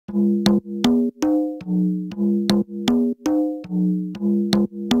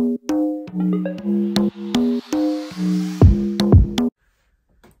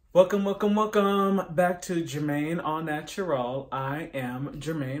Welcome back to JermaineAuNatural. I am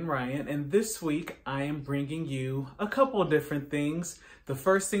Jermaine Ryan, and this week I am bringing you a couple of different things. The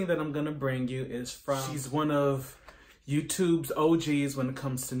first thing that I'm going to bring you is she's one of YouTube's OGs when it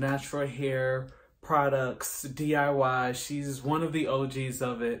comes to natural hair products, DIY. She's one of the OGs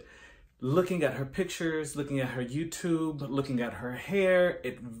of it. Looking at her pictures, looking at her YouTube, looking at her hair,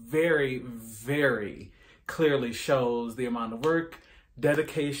 it very clearly shows the amount of work,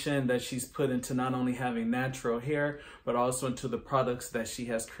 dedication that she's put into not only having natural hair, but also into the products that she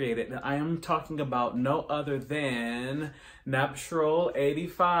has created. And I am talking about no other than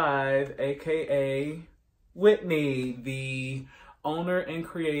JermaineAuNatural, aka Whitney, the owner and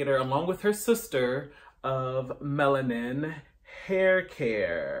creator, along with her sister, of Melanin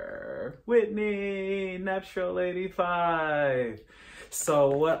Haircare. Whitney, Natural 85. So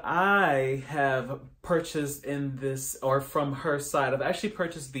what I have purchased in this, or from her side, I've actually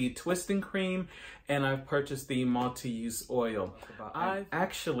purchased the twisting cream and I've purchased the multi-use oil. I'm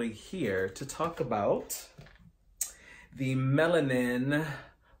actually here to talk about the Melanin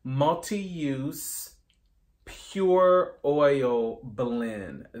multi-use pure oil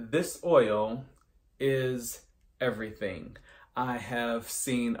blend. This oil is everything. I have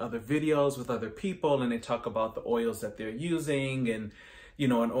seen other videos with other people and they talk about the oils that they're using and, you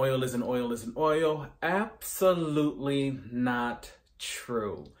know, an oil is an oil is an oil. Absolutely not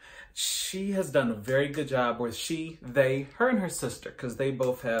true. She has done a very good job, or her and her sister, because they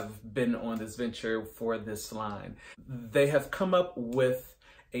both have been on this venture for this line. They have come up with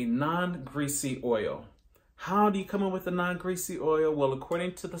a non-greasy oil. How do you come up with a non-greasy oil? Well,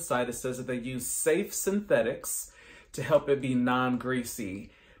 according to the site, it says that they use safe synthetics to help it be non-greasy.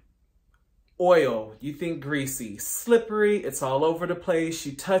 Oil, you think greasy, slippery, it's all over the place.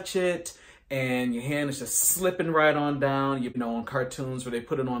 You touch it and your hand is just slipping right on down. You know, on cartoons where they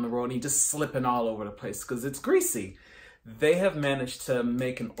put it on the road and you're just slipping all over the place because it's greasy. They have managed to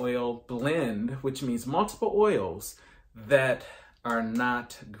make an oil blend, which means multiple oils that are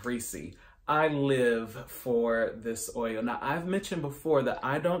not greasy. I live for this oil. Now, I've mentioned before that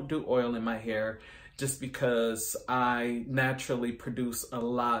I don't do oil in my hair just because I naturally produce a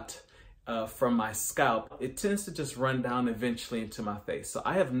lot from my scalp. It tends to just run down eventually into my face. So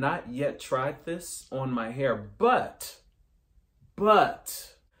I have not yet tried this on my hair, but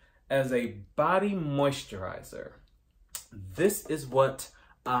as a body moisturizer, this is what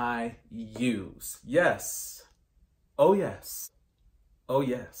I use. Yes. Oh yes. Oh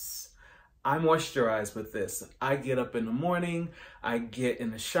yes. I moisturize with this. I get up in the morning, I get in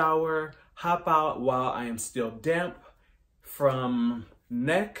the shower, hop out while I am still damp from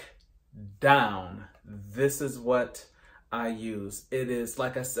neck down. This is what I use. It is,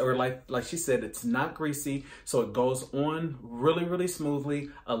 like I said, or like she said, it's not greasy, so it goes on really smoothly.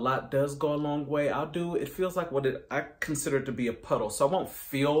 A lot does go a long way. It feels like I consider it to be a puddle, so I won't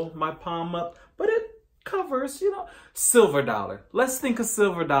feel my palm up, but it covers, you know, silver dollar. Let's think a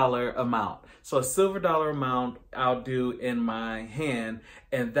silver dollar amount. So a silver dollar amount I'll do in my hand,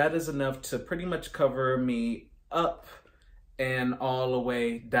 and that is enough to pretty much cover me up and all the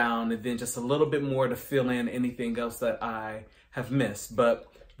way down, and then just a little bit more to fill in anything else that I have missed. But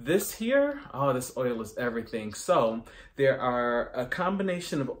this here, oh, this oil is everything. So there are a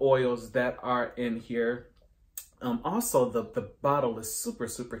combination of oils that are in here. Also, the bottle is super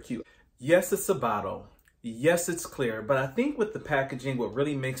cute. Yes, it's a bottle. Yes, it's clear, but I think with the packaging, what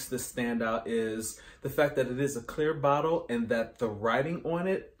really makes this stand out is the fact that it is a clear bottle and that the writing on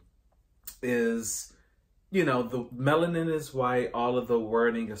it is, you know, the melanin is white, all of the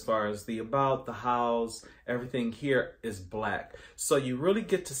wording as far as the about, the hows, everything here is black. So you really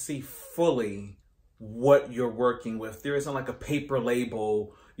get to see fully what you're working with. There isn't like a paper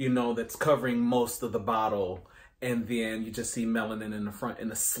label, you know, that's covering most of the bottle, and then you just see melanin in the front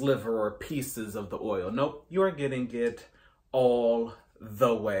and a sliver or pieces of the oil. Nope, you are getting it all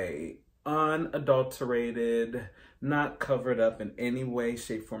the way. Unadulterated, not covered up in any way,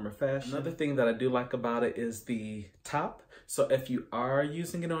 shape, form, or fashion. Another thing that I do like about it is the top. So if you are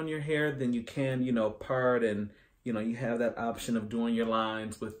using it on your hair, then you can, you know, part and, you know, you have that option of doing your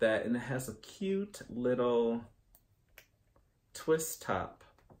lines with that. And it has a cute little twist top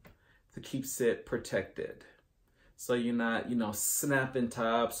that keeps it protected. So you're not, you know, snapping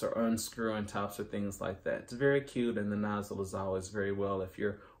tops or unscrewing tops or things like that. It's very cute, and the nozzle is always very well if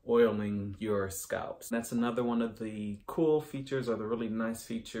you're oiling your scalps. That's another one of the cool features, or the really nice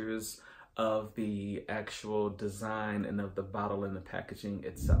features of the actual design and of the bottle and the packaging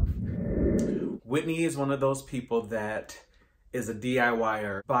itself. Whitney is one of those people that is a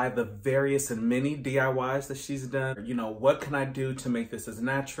DIYer. By the various and many DIYs that she's done, you know, what can I do to make this as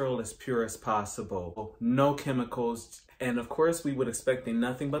natural, as pure as possible? No chemicals. And of course, we would expecting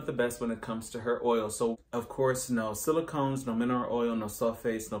nothing but the best when it comes to her oil. So of course, no silicones, no mineral oil, no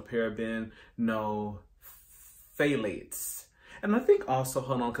sulfates, no paraben, no phthalates. And I think also,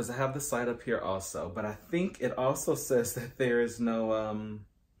 hold on, because I have the site up here also, but I think it also says that there is no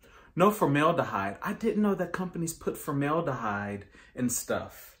formaldehyde. I didn't know that companies put formaldehyde in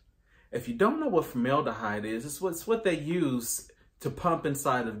stuff. If you don't know what formaldehyde is, it's what they use to pump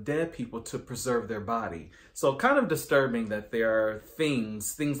inside of dead people to preserve their body. So kind of disturbing that there are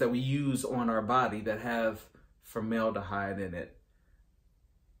things that we use on our body that have formaldehyde in it.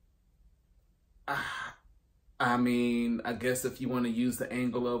 I mean, I guess if you want to use the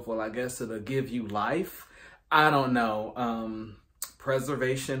angle of, well, I guess it'll give you life. I don't know.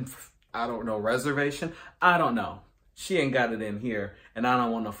 Preservation, I don't know. Reservation, I don't know. She ain't got it in here, and I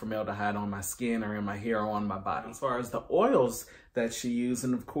don't want no formaldehyde on my skin or in my hair or on my body. As far as the oils that she used,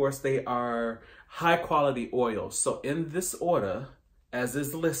 and of course they are high quality oils. So in this order, as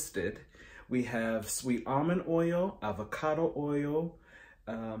is listed, we have sweet almond oil, avocado oil,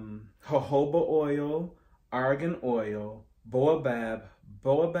 jojoba oil, argan oil, baobab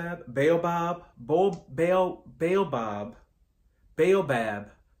oil,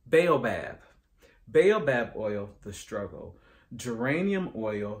 the struggle, geranium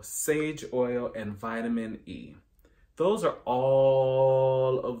oil, sage oil, and vitamin E. Those are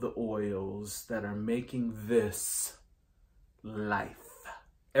all of the oils that are making this life.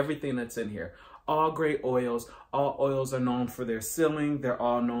 Everything that's in here. All great oils. All oils are known for their sealing. They're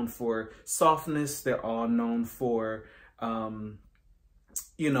all known for softness. They're all known for,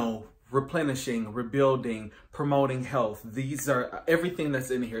 you know, replenishing, rebuilding, promoting health. These are, everything that's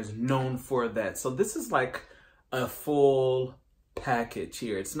in here is known for that. So this is like a full package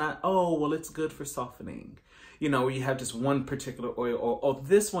here. It's not, oh, well, it's good for softening. You know, you have just one particular oil, or, oh,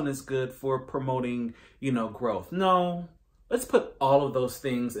 this one is good for promoting, you know, growth. No, let's put all of those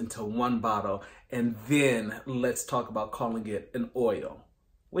things into one bottle, and then let's talk about calling it an oil,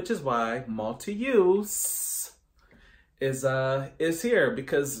 which is why multi-use is here,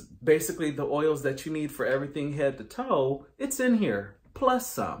 because basically the oils that you need for everything head to toe, it's in here, plus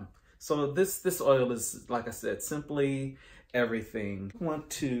some. So this oil is, like I said, simply everything. I want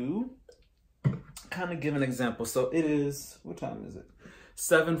to kind of give an example. So it is, what time is it?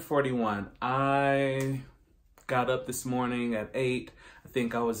 7:41. I got up this morning at 8. I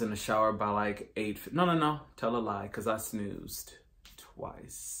think I was in the shower by like 8. No, tell a lie, because I snoozed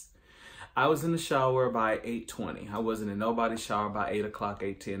twice. I was in the shower by 8:20. I wasn't in nobody's shower by 8 o'clock,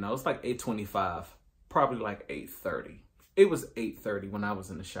 8:10. No, it was like 8:25, probably like 8:30. It was 8:30 when I was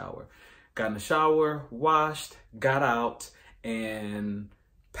in the shower. Got in the shower, washed, got out, and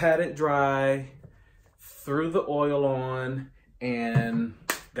patted dry, threw the oil on, and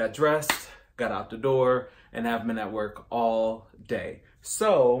got dressed, got out the door, and have been at work all day.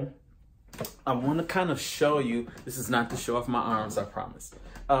 So I want to kind of show you, this is not to show off my arms, I promise.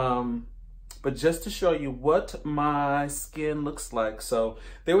 But just to show you what my skin looks like. So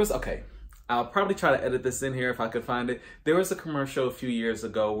there was, okay, I'll probably try to edit this in here if I could find it. There was a commercial a few years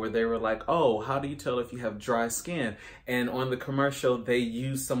ago where they were like, oh, how do you tell if you have dry skin? And on the commercial, they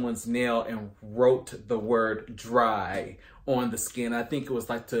used someone's nail and wrote the word dry on the skin. I think it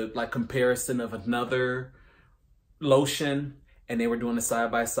was like comparison of another lotion, and they were doing it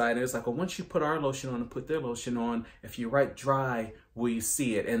side by side. And it was like, well, once you put our lotion on and put their lotion on, if you write dry, will you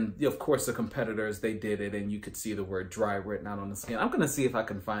see it? And of course, the competitors, they did it, and you could see the word dry written out on the skin. I'm going to see if I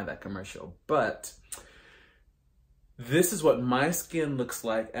can find that commercial. But this is what my skin looks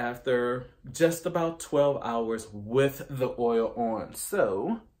like after just about 12 hours with the oil on.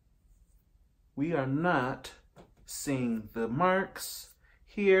 So we are not seeing the marks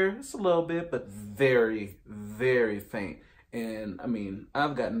here. It's a little bit, but very, very faint. And I mean,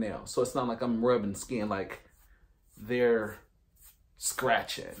 I've got nails, so it's not like I'm rubbing skin, like they're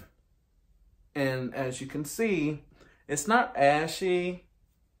scratching. And as you can see, it's not ashy,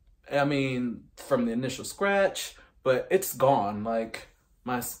 I mean, from the initial scratch, but it's gone. Like,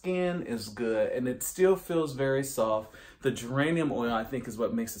 my skin is good, and it still feels very soft. The geranium oil, I think, is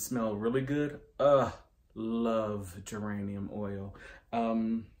what makes it smell really good. Love geranium oil.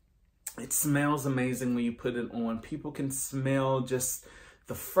 It smells amazing when you put it on. People can smell just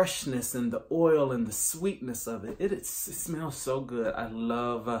the freshness and the oil and the sweetness of it. It smells so good. I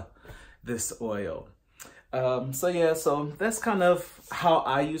love this oil. So yeah, so that's kind of how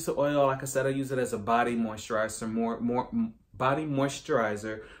I use the oil. Like I said, I use it as a body moisturizer, more body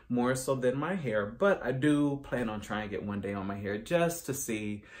moisturizer more so than my hair, but I do plan on trying it one day on my hair just to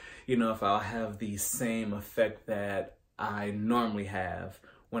see, you know, if I'll have the same effect that I normally have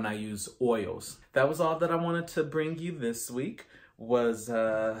when I use oils. That was all that I wanted to bring you this week, was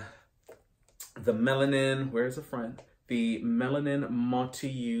the Melanin, where's a friend? The Melanin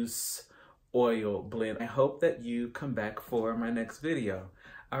multi-use oil blend. I hope that you come back for my next video.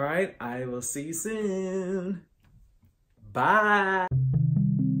 All right, I will see you soon. Bye.